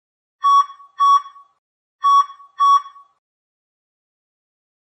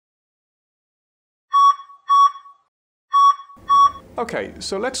Okay,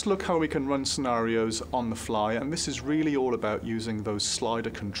 so let's look how we can run scenarios on the fly, and this is really all about using those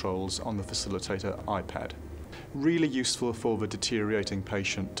slider controls on the facilitator iPad. Really useful for the deteriorating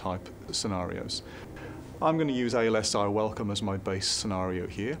patient type scenarios. I'm going to use ALSi Welcome as my base scenario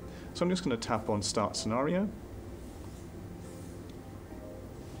here. So I'm just going to tap on Start Scenario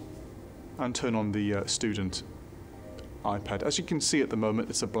and turn on the student iPad. As you can see at the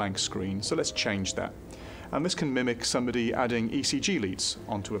moment, it's a blank screen, so let's change that. And this can mimic somebody adding ECG leads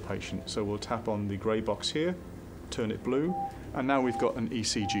onto a patient. So we'll tap on the grey box here, turn it blue, and now we've got an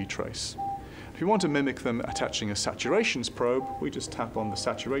ECG trace. If we want to mimic them attaching a saturations probe, we just tap on the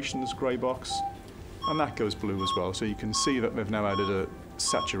saturations grey box, and that goes blue as well. So you can see that they've now added a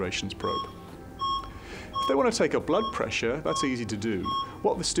saturations probe. If they want to take a blood pressure, that's easy to do.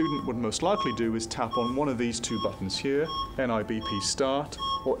 What the student would most likely do is tap on one of these two buttons here, NIBP Start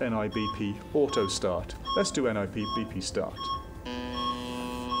or NIBP Auto Start. Let's do NIBP Start.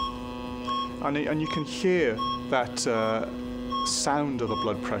 And you can hear that sound of a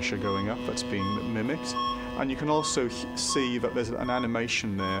blood pressure going up that's being mimicked. And you can also see that there's an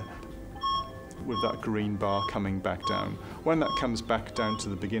animation there with that green bar coming back down. When that comes back down to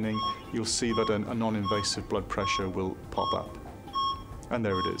the beginning, you'll see that a non-invasive blood pressure will pop up. And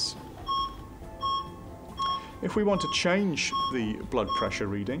there it is. If we want to change the blood pressure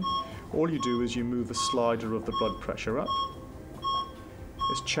reading, all you do is you move the slider of the blood pressure up.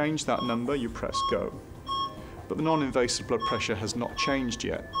 It's changed that number, you press go. But the non-invasive blood pressure has not changed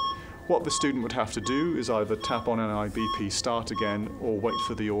yet. What the student would have to do is either tap on NIBP Start again or wait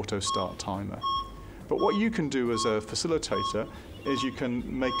for the auto start timer. But what you can do as a facilitator is you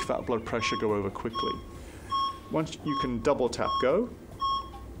can make that blood pressure go over quickly. Once you can double tap go,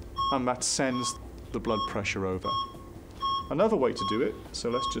 and that sends the blood pressure over. Another way to do it, so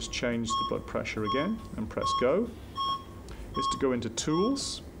let's just change the blood pressure again and press go, is to go into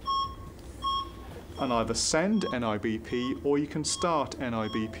Tools and either send NIBP or you can start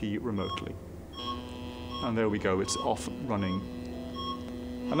NIBP remotely. And there we go, it's off running.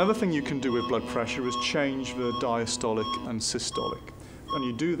 Another thing you can do with blood pressure is change the diastolic and systolic. And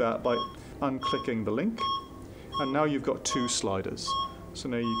you do that by unclicking the link, and now you've got two sliders. So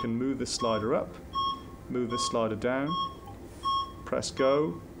now you can move this slider up, move this slider down, press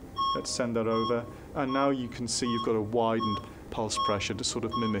go, let's send that over, and now you can see you've got a widened pulse pressure to sort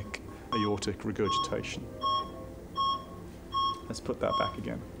of mimic aortic regurgitation. Let's put that back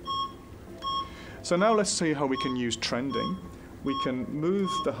again. So now let's see how we can use trending. We can move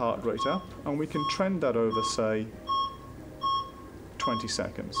the heart rate up and we can trend that over, say, 20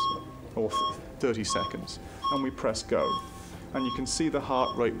 seconds or 30 seconds, and we press go. And you can see the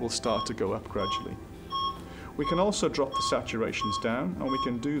heart rate will start to go up gradually. We can also drop the saturations down, and we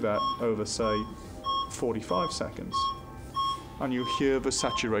can do that over, say, 45 seconds. And you hear the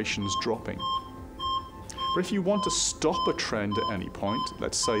saturations dropping. But if you want to stop a trend at any point,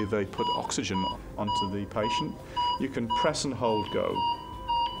 let's say they put oxygen onto the patient, you can press and hold go.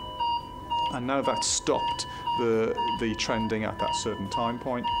 And now that's stopped the trending at that certain time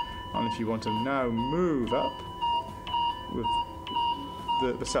point. And if you want to now move up, with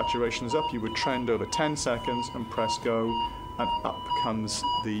the saturations up, you would trend over 10 seconds and press go, and up comes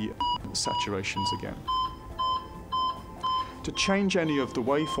the saturations again. To change any of the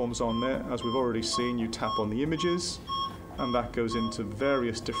waveforms on there, as we've already seen, you tap on the images, and that goes into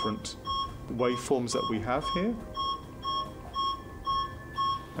various different waveforms that we have here.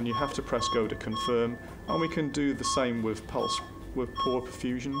 And you have to press go to confirm, and we can do the same with poor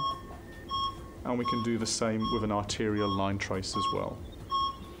perfusion. And we can do the same with an arterial line trace as well.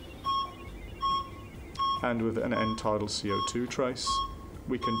 And with an end-tidal CO2 trace,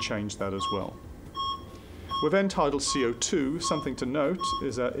 we can change that as well. With end-tidal CO2, something to note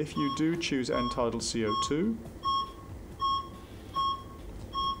is that if you do choose end-tidal CO2,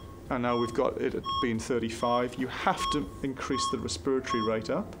 and now we've got it at being 35, you have to increase the respiratory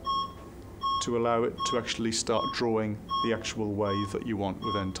rate up to allow it to actually start drawing the actual wave that you want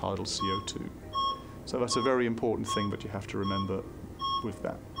with end-tidal CO2. So that's a very important thing that you have to remember with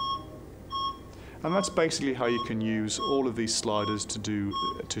that. And that's basically how you can use all of these sliders to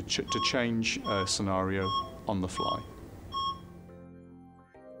change a scenario on the fly.